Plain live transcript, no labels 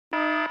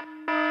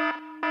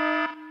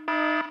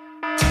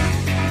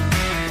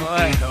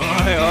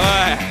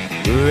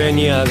上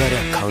に上がりゃ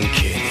関係ね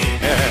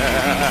え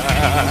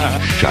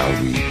Shall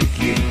we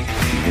begin?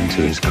 The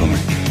winter is coming.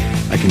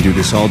 I can do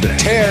this all day.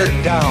 Tear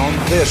down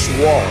this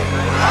wall.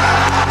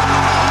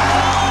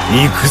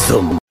 行く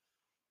ぞ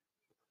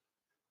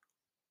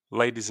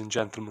Ladies and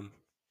gentlemen,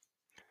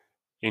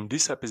 in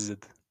this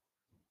episode,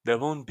 there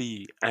won't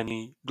be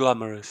any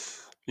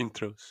glamorous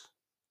intros,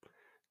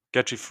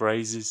 catchy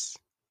phrases,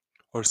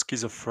 or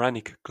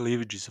schizophrenic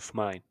cleavages of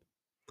mine.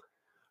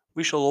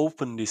 We shall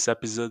open this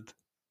episode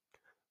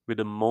with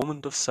a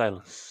moment of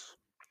silence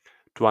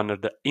to honor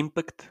the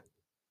impact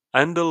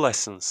and the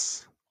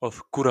lessons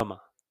of Kurama,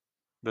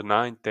 the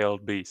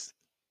nine-tailed beast.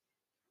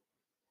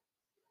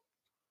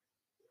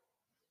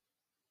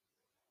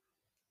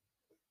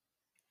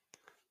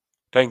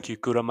 Thank you,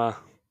 Kurama,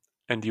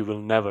 and you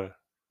will never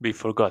be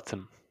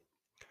forgotten.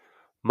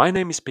 My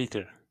name is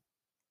Peter,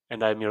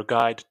 and I am your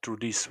guide through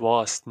these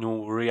vast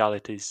new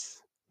realities.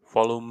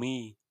 Follow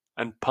me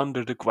and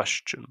ponder the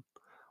question,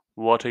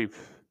 what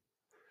if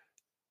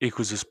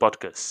Ikuzu's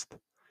podcast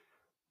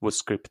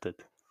was scripted?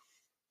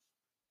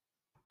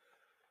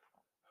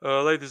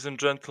 Ladies and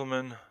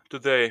gentlemen,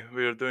 today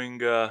we are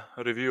doing a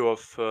review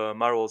of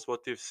Marvel's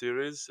What If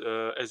series.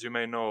 As you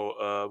may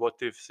know, What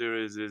If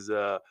series is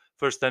a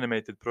first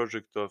animated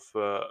project of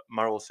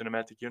Marvel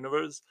Cinematic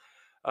Universe.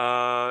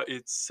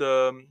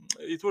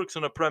 It works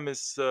on a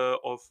premise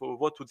of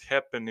what would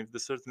happen if the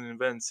certain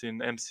events in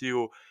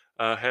MCU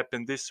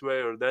happen this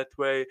way or that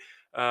way,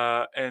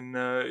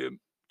 and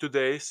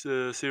today's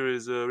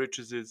series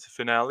reaches its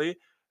finale.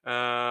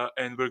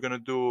 And we're gonna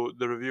do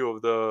the review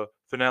of the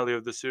finale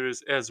of the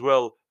series as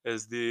well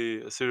as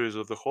the series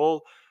of the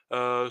whole.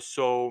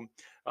 So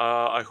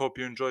I hope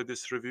you enjoyed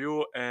this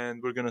review,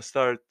 and we're gonna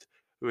start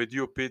with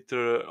you,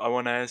 Peter. I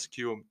want to ask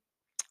you,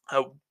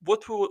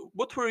 what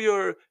were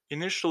your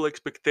initial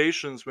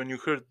expectations when you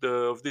heard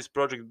of this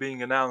project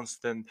being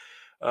announced, and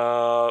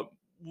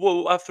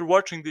well, after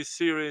watching this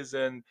series,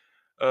 and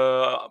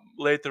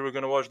later we're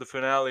gonna watch the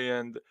finale,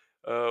 and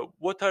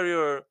what are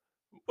your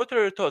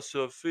thoughts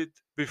of it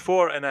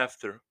before and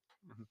after?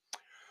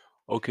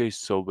 Okay,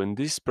 so when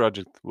this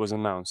project was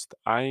announced,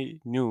 I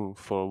knew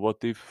for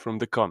What If from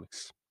the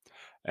comics,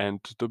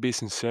 and to be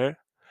sincere,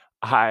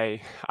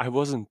 I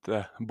wasn't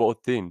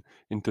bought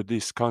into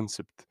this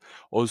concept.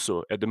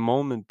 Also, at the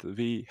moment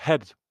we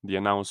had the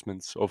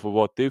announcements of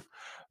What If,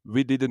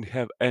 we didn't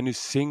have any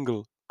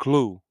single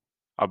clue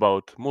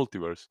about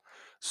multiverse.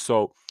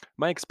 So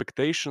my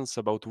expectations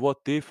about What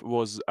If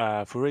was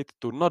for it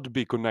to not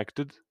be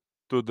connected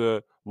to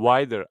the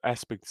wider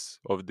aspects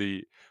of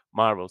the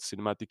Marvel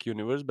Cinematic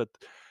Universe, but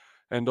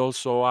and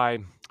also I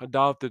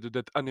doubted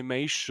that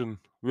animation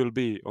will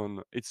be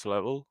on its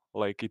level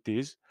like it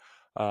is.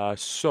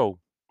 So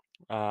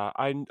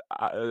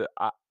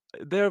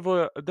there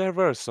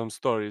were some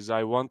stories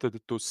I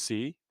wanted to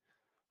see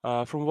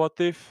from What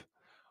If.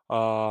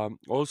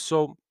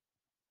 Also,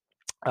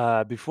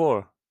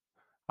 before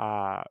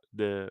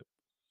the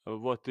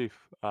What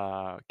If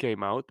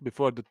came out,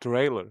 before the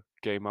trailer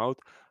came out,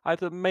 I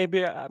thought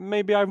maybe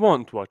I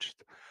won't watch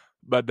it.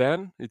 But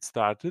then it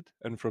started,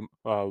 and from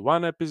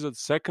one episode,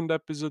 second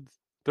episode,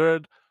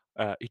 third,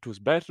 it was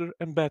better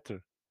and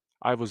better.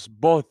 I was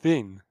bought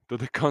in to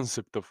the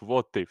concept of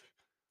What If.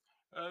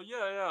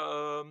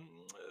 Yeah.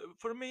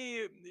 For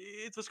me,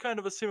 it was kind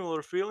of a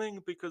similar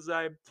feeling because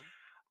to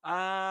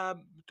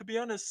be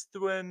honest,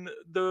 when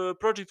the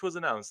project was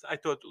announced, I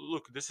thought,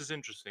 look, this is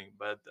interesting,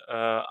 but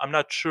I'm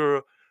not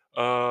sure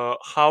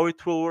how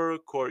it will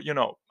work, or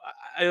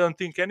I don't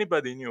think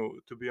anybody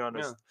knew, to be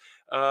honest.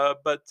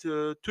 But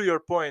to your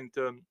point,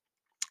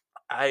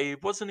 I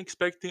wasn't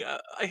expecting.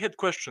 I had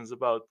questions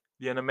about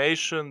the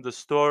animation, the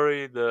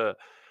story, the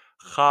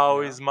how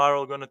is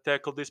Marvel going to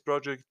tackle this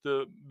project,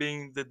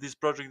 being that this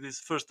project is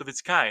first of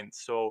its kind.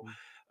 So,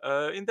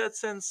 in that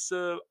sense,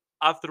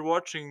 after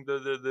watching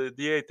the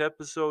 8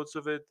 episodes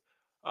of it,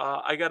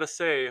 I gotta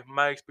say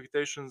my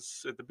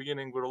expectations at the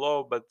beginning were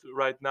low, but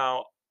right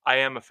now I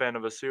am a fan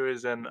of a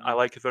series and I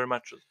like it very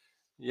much.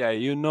 Yeah,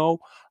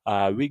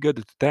 we got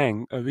to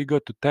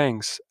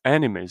thanks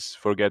animes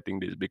for getting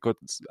this,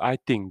 because I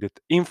think that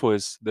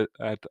influence that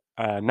at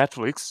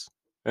Netflix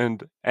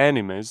and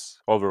animes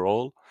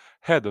overall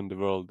had on the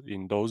world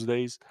in those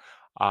days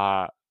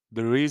are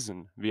the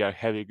reason we are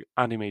having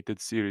animated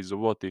series of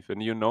What If.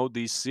 And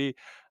DC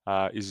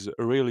is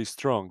really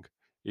strong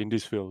in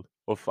this field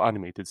of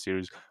animated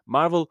series.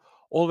 Marvel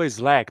always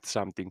lacked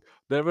something.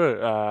 There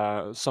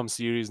were some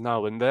series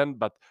now and then,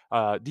 but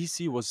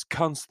DC was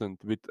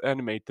constant with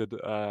animated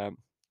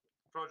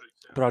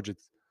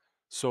projects.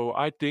 So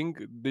I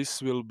think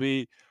this will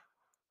be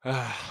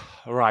uh,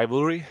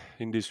 rivalry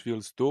in these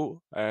fields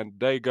too, and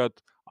they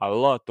got a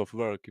lot of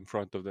work in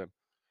front of them.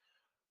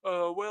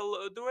 The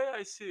way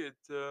I see it,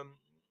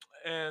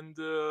 and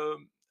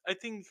I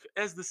think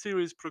as the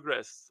series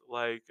progressed,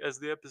 like as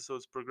the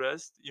episodes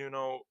progressed,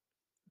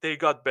 they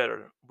got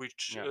better,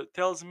 which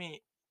tells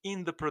me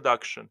in the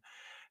production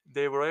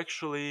they were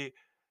actually,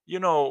 you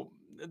know,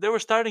 they were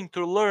starting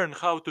to learn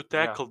how to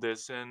tackle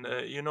this, and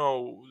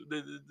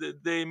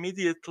they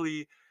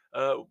immediately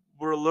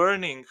were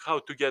learning how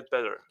to get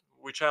better,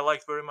 which I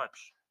liked very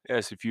much.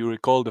 Yes, if you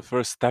recall the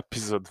first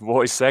episode,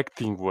 voice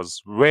acting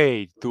was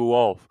way too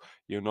off.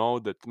 You know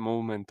that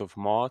movement of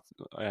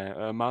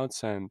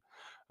mouths and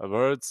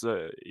words.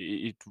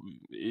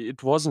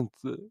 It wasn't.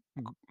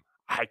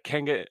 I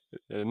can't get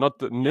not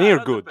Yeah, near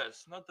not the good.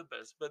 best, not the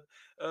best. But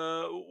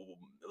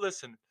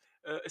listen,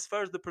 as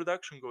far as the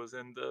production goes,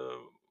 and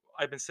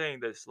I've been saying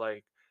this,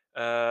 like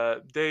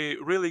they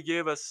really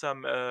gave us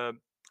some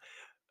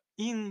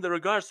in the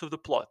regards of the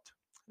plot.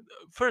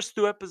 First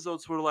two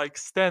episodes were like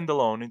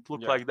standalone. It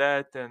looked Yeah. like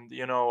that, and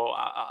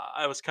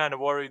I was kind of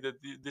worried that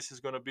this is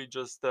going to be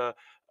just a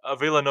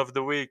villain of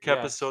the week Yes.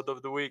 episode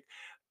of the week.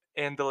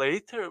 And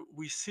later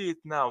we see it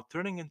now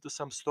turning into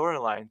some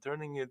storyline,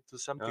 turning into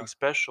something Yeah.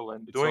 special,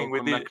 and It's all doing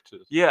with the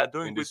connected yeah, in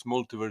doing with this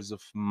multiverse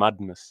of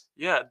madness.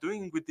 yeah,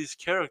 doing with these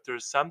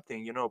characters something,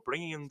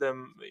 bringing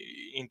them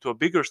into a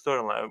bigger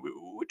storyline,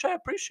 which I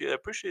appreciate. I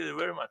appreciate it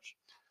very much.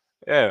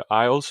 Yeah,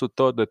 I also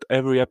thought that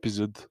every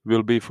episode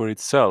will be for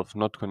itself,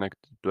 not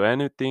connected to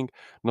anything,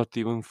 not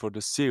even for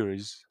the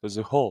series as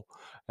a whole.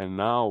 And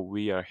now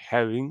we are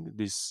having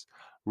this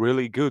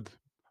really good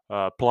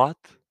plot,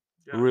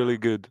 Yeah, really yeah,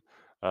 good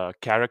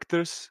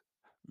characters.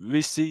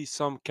 We see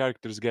some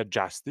characters get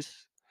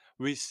justice.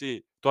 We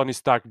see Tony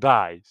Stark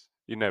dies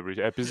in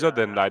every episode,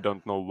 yeah, and yeah. I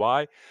don't know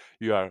why.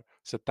 You are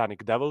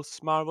satanic devils,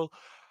 Marvel.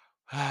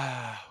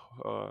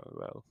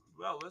 Well,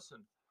 Well,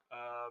 listen.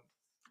 Uh,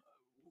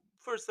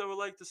 First, I would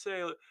like to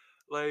say,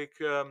 like,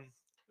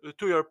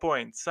 to your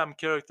point, some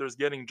characters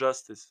getting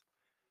justice.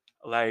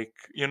 Like,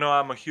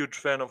 I'm a huge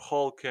fan of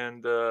Hulk,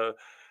 and the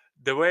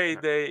way yeah.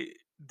 they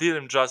did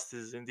him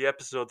justice in the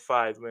episode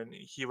 5 when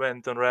he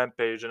went on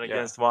Rampage and Yeah.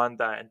 against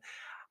Wanda, and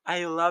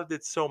I loved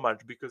it so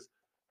much because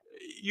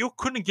you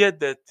couldn't get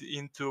that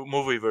into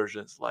movie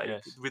versions. Like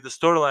Yes. with the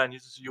storyline,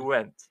 you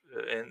went,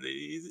 and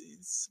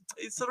it's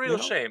a You real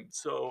know, shame.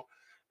 So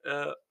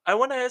I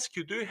want to ask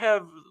you: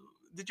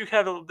 did you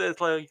have that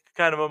like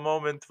kind of a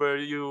moment where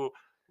you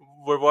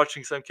were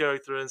watching some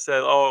character and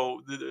said,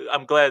 "Oh,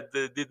 I'm glad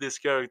they did this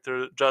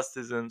character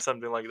justice," and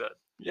something like that?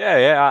 yeah,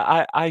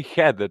 yeah, I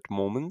had that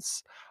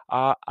moments.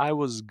 I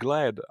was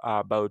glad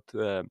about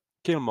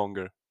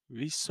Killmonger.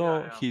 We Yeah, saw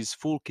yeah, his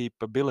full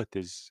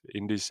capabilities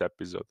in this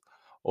episode.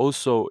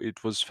 Also,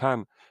 it was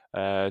fun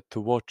to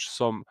watch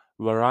some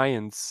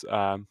variants,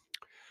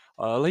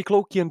 like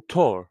Loki and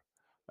Thor.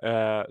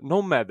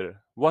 No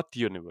matter what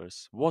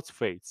universe, what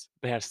fates,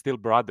 they are still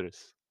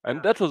brothers, and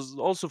yeah, that was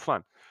also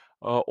fun.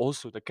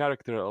 Also, the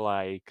character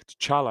like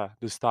T'Challa,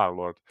 the Star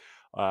Lord.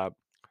 Uh,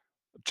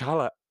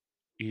 T'Challa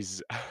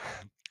is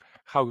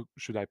how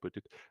should I put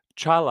it?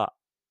 Chala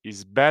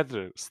is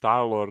better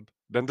Star Lord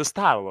than the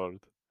Star Lord,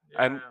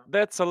 yeah, and yeah.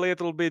 that's a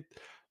little bit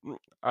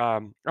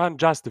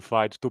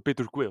unjustified to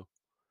Peter Quill.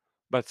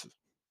 But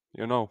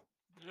you know,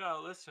 Yeah,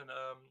 listen.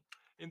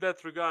 In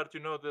that regard, you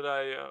know that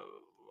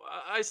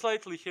I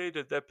slightly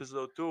hated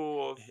episode 2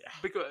 of yeah,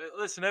 because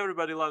listen,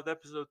 everybody loved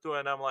episode 2,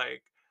 and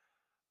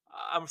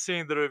I'm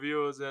seeing the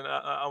reviews and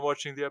I'm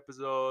watching the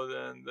episode,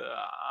 and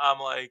I'm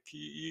like,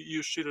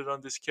 you shitted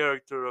on this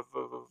character of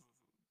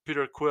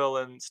Peter Quill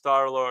and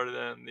Star Lord,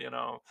 and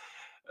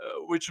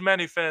which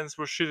many fans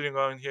were shitting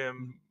on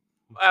him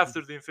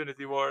after the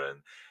Infinity War, and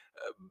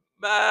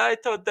I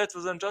thought that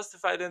was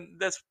unjustified, and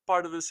that's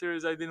part of the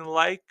series I didn't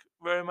like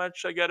very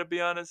much. I gotta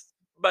be honest,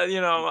 but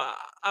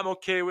I'm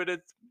okay with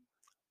it.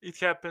 It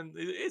happened.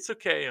 It's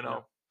okay, yeah.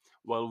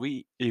 Well,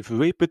 we if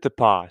we put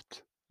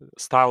apart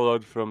Star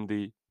Lord from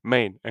the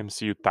main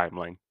MCU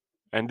timeline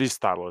and this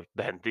Star Lord,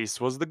 then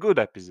this was the good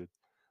episode.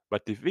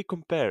 But if we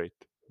compare it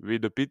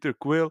with the Peter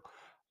Quill,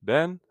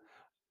 then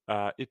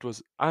it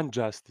was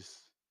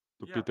injustice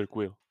to Yeah. Peter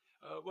Quill.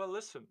 Well,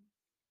 listen.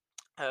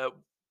 Uh,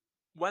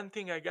 One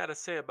thing I gotta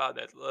say about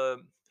that.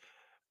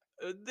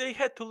 They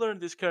had to learn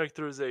this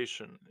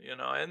characterization,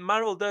 and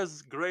Marvel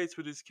does great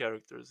with these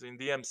characters in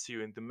the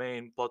MCU, in the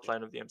main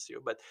plotline of the MCU.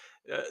 But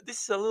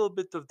this is a little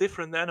bit of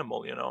different animal,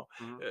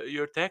 Mhm.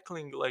 You're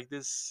tackling like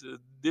this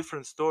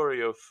different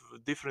story of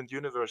different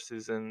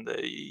universes, and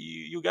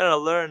you gotta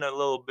learn a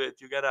little bit.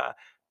 You gotta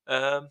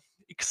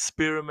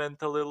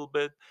experiment a little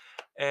bit,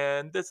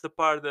 and that's the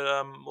part that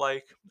I'm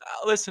like,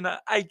 listen,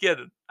 I get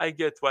it. I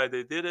get why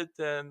they did it,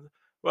 and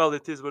well,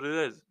 it is what it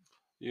is.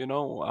 You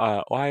know,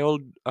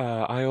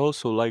 I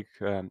also like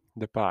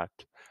the part.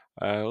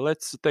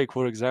 Let's take,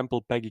 for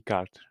example, Peggy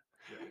Carter.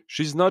 Yeah.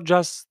 She's not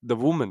just the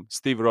woman,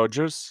 Steve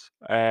Rogers,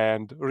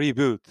 and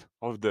reboot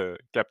of the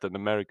Captain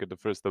America, the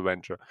First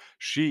Avenger.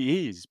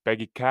 She is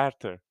Peggy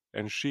Carter,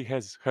 and she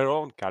has her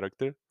own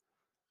character.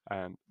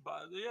 And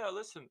But yeah,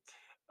 listen,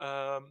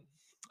 um,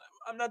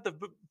 I'm not the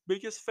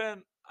biggest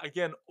fan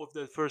again of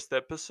the first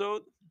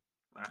episode.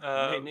 me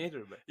Um,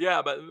 neither, but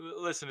yeah, but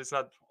listen, it's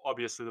not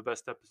obviously the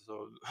best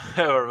episode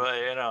ever,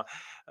 but,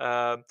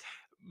 Um,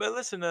 but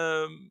listen,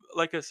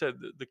 like I said,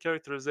 the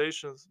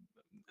characterizations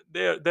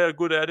they're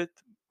good at it.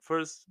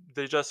 First,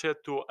 they just had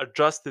to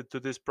adjust it to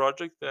this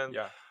project, and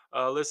yeah,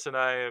 listen,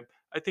 I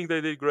think they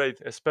did great,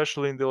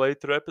 especially in the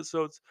later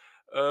episodes,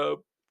 uh,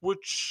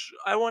 which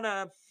I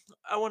wanna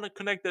I want to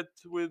connect that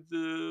with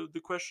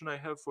the question I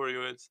have for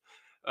you. It's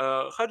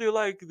how do you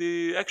like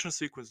the action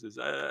sequences?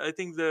 I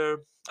think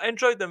I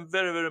enjoyed them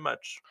very very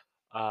much.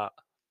 Uh,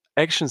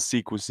 Action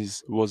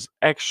sequences was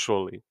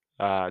actually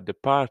the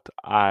part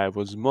I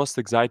was most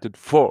excited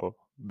for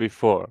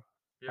before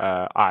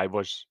Yeah, I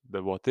watched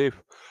the What If.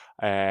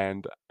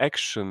 And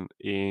action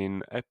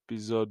in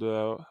episode,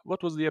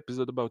 what was the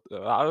episode about?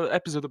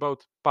 Episode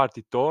about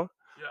Party Thor,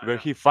 yeah, where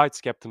yeah, he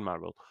fights Captain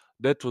Marvel.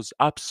 That was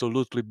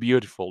absolutely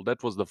beautiful.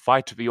 That was the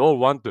fight we all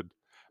wanted.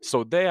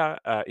 So they are,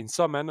 in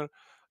some manner,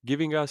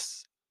 giving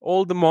us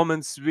all the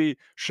moments we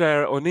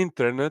share on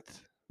internet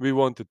we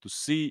wanted to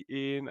see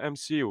in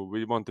MCU.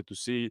 We wanted to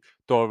see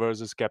Thor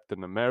versus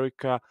Captain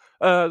America,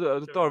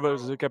 the Thor Captain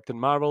versus Marvel. Captain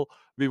Marvel.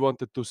 We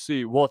wanted to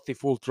see what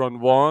if Ultron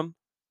won,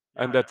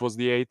 and Yeah, yeah, that was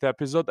the eighth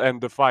episode. And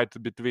the fight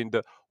between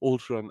the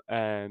Ultron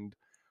and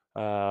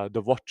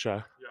the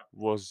Watcher yeah,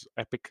 was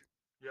epic.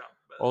 yeah.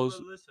 But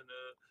Also, listen,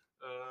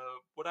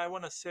 what I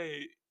want to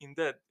say in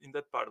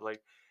that part,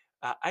 like,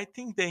 I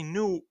think they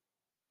knew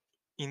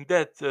in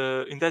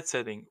that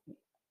setting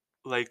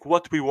like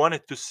what we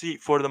wanted to see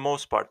for the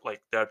most part.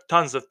 Like there are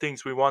tons of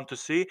things we want to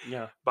see,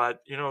 yeah, but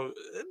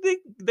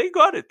they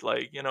got it.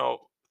 Like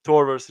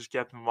Thor versus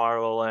Captain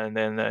Marvel,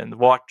 and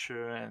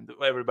Watcher, and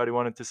everybody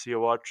wanted to see a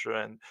Watcher,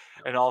 and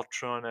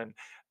Ultron, and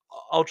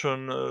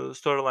Ultron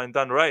storyline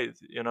done right.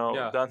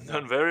 yeah,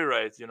 Done very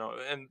right.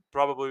 And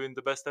probably in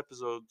the best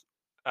episode,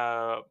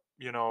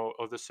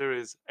 of the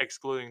series,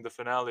 excluding the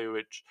finale,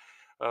 which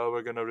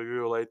we're gonna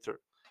review later.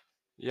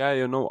 yeah.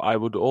 I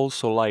would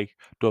also like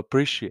to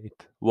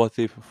appreciate What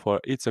If for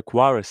its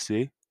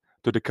accuracy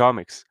to the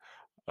comics.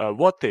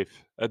 What If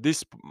at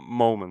this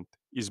moment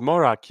is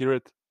more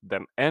accurate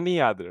than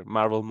any other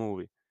Marvel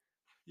movie.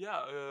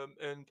 Yeah,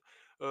 and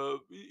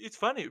it's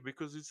funny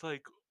because it's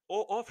like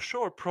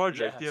offshore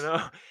project,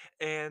 Yes.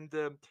 and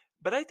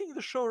but I think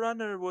the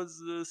showrunner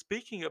was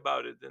speaking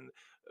about it and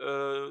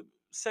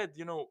said,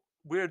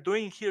 we're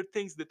doing here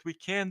things that we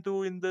can't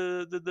do in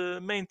the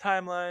main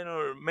timeline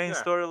or main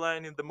Yeah.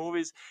 storyline in the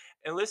movies.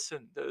 And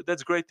listen,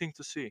 that's a great thing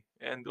to see.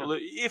 And Yeah.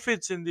 if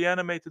it's in the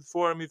animated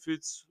form, if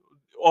it's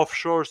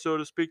offshore, so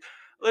to speak,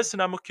 listen,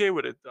 I'm okay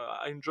with it.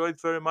 I enjoyed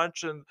very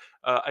much, and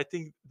I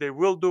think they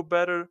will do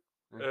better,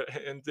 Yeah.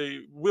 and they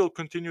will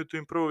continue to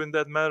improve in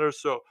that matter.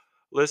 So,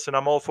 listen,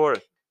 I'm all for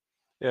it.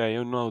 Yeah,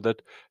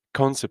 that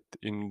concept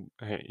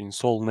in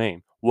Soul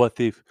Name. What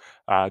if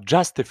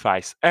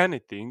justifies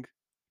anything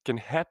can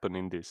happen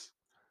in this?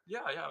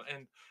 Yeah, yeah,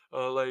 and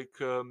like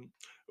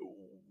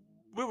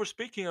we were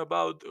speaking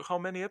about how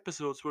many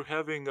episodes we're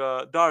having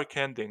dark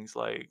endings,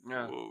 like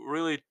Yeah.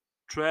 really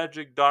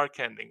tragic dark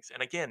endings.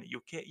 And again,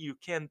 you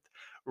can't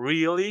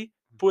really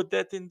put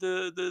that in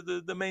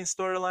the main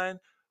storyline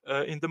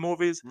in the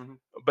movies, Hmm.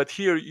 but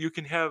here you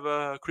can have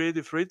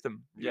creative freedom.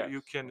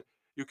 You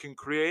Yes. can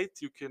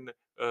create, you can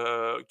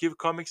give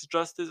comics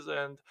justice,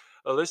 and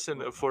listen,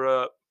 Mhm. for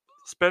a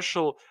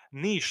special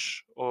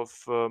niche of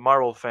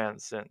Marvel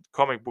fans and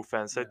comic book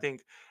fans. I Yeah. think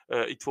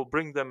it will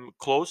bring them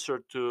closer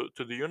to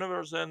the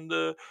universe, and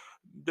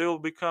they will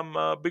become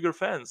bigger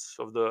fans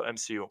of the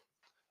MCU.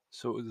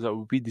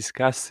 So we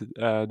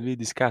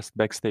discussed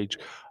backstage.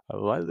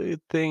 What do you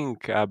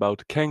think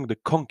about Kang the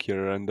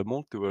Conqueror and the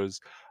multiverse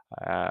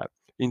uh,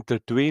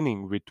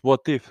 intertwining with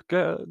What If?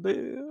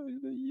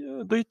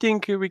 Do you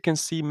think we can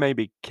see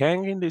maybe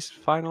Kang in this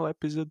final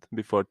episode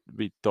before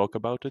we talk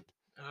about it?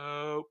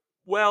 Uh,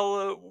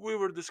 well, we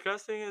were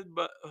discussing it,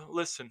 but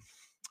listen,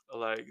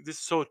 like this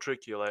is so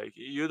tricky. Like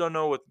you don't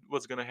know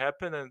what's gonna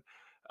happen, and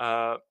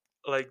uh,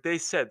 like they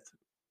said,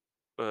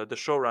 the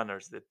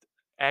showrunners, that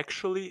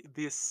actually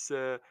this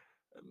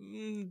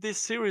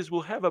series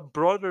will have a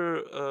broader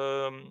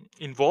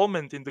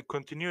involvement in the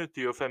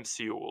continuity of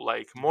MCU,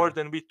 like more Yeah.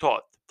 than we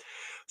thought.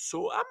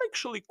 So I'm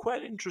actually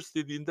quite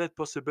interested in that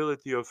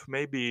possibility of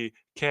maybe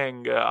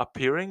Kang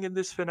appearing in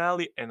this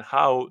finale, and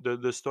how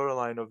the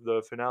storyline of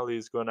the finale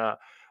is gonna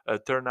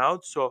turn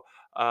out. So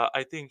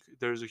I think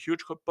there's a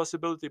huge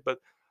possibility, but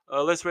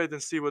let's wait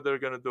and see what they're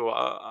gonna do.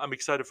 I'm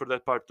excited for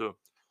that part too.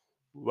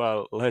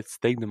 Well, let's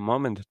take the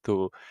moment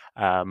to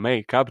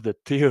make up the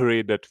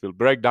theory that will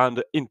break down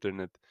the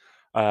internet.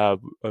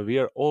 We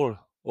are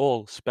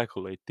all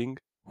speculating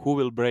who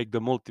will break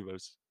the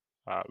multiverse.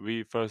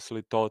 We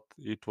firstly thought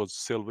it was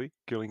Sylvie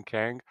killing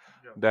Kang.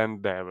 Yeah.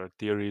 Then there were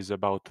theories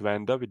about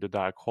Wanda with the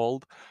Dark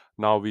Hold.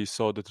 Now we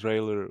saw the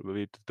trailer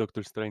with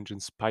Doctor Strange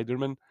and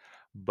Spider-Man.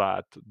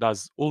 But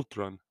does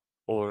Ultron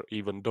or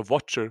even the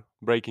Watcher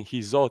breaking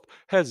his oath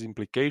has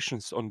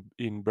implications on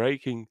in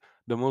breaking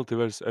the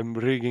multiverse and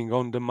bringing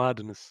on the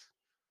madness?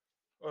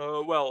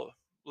 Well,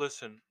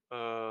 listen.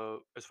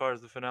 As far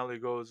as the finale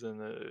goes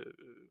and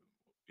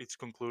its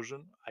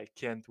conclusion, I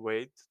can't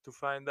wait to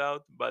find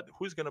out. But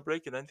who's gonna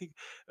break it? I think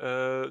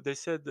they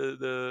said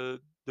the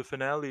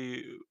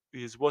finale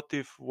is what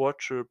if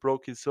Watcher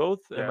broke his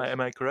oath. Yes,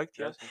 Am I correct?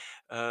 Yeah. yes,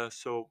 yes.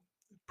 So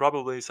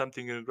probably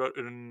something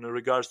in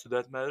regards to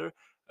that matter.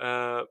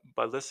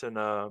 But listen,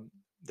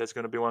 that's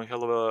gonna be one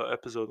hell of a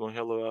episode, one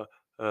hell of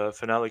a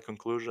finale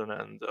conclusion,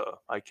 and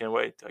I can't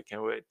wait. I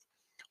can't wait.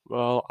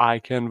 Well, I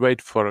can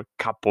wait for a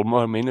couple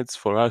more minutes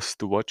for us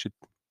to watch it.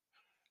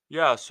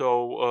 Yeah,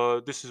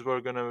 so this is where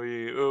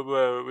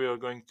we are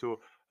going to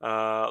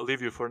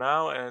leave you for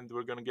now, and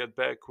we're gonna get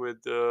back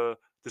with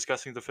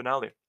discussing the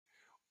finale.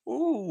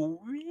 Ooh,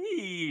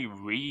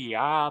 we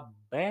are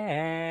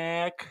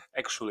back.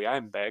 Actually,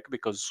 I'm back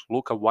because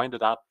Luca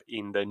winded up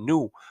in the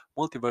new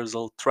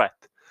multiversal threat.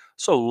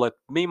 So let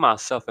me,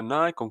 myself, and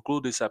I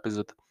conclude this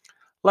episode.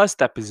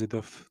 Last episode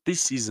of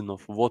this season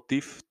of What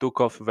If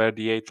took off where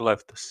the 8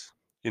 left us,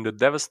 in the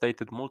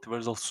devastated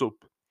multiversal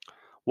soup.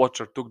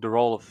 Watcher took the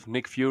role of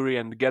Nick Fury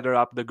and gathered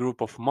up the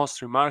group of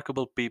most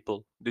remarkable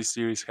people this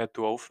series had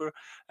to offer,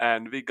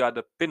 and we got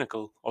the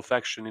pinnacle of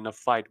action in a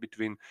fight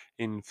between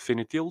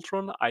Infinity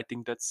Ultron, I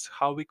think that's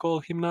how we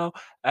call him now,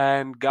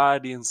 and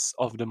Guardians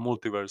of the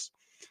Multiverse.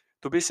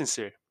 To be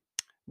sincere,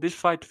 this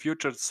fight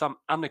featured some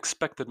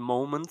unexpected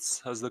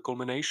moments as the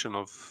culmination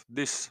of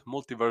this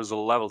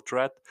multiversal level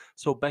threat,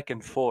 so back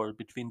and forth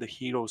between the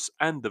heroes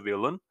and the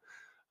villain,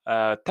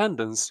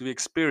 tendons we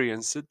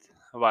experienced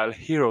while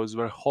heroes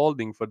were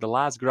holding for the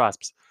last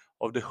grasps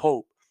of the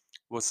hope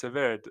was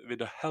severed with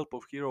the help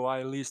of hero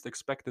I least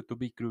expected to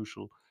be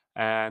crucial,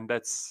 and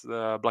that's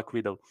Black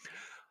Widow.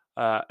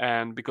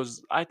 And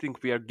because I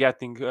think we are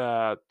getting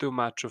too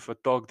much of a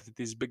talk that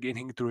is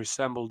beginning to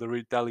resemble the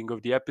retelling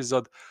of the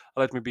episode,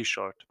 let me be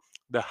short.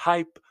 The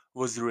hype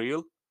was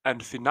real,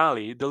 and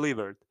finale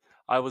delivered.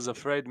 I was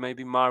afraid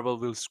maybe Marvel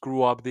will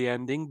screw up the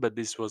ending, but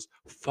this was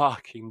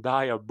fucking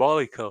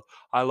diabolical.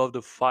 I love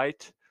the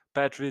fight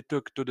path we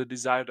took to the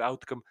desired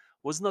outcome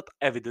was not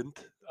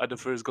evident at the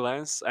first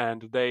glance,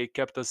 and they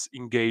kept us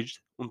engaged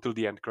until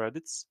the end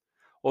credits.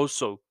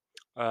 Also,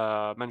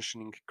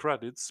 mentioning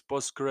credits,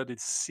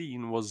 post-credits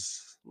scene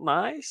was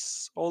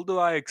nice, although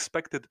I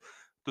expected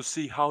to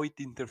see how it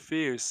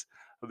interferes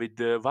with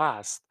the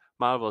vast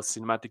Marvel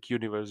Cinematic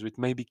Universe, with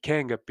maybe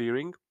Kang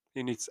appearing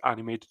in its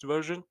animated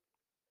version,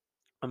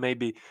 and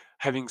maybe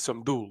having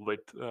some duel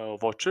with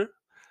Watcher,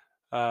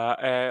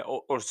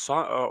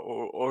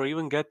 or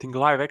even getting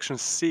live action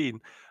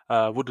scene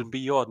wouldn't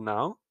be odd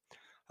now.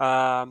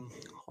 Um,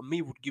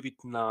 me would give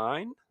it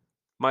 9.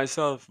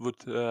 Myself would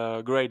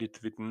grade it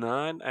with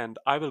 9, and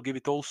I will give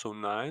it also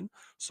 9.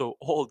 So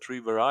all three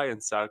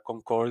variants are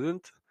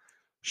concordant.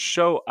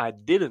 Show I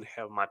didn't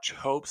have much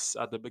hopes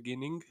at the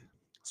beginning.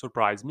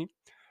 Surprised me.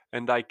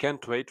 And I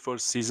can't wait for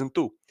season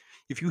 2.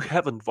 If you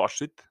haven't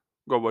watched it,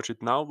 go watch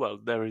it now. Well,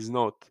 there is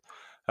not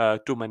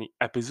too many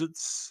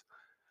episodes.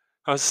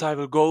 As I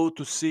will go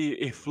to see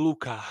if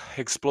Luca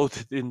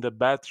exploded in the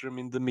bathroom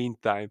in the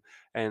meantime.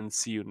 And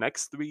see you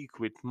next week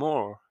with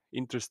more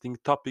interesting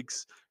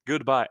topics.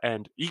 Goodbye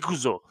and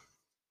ikuzo!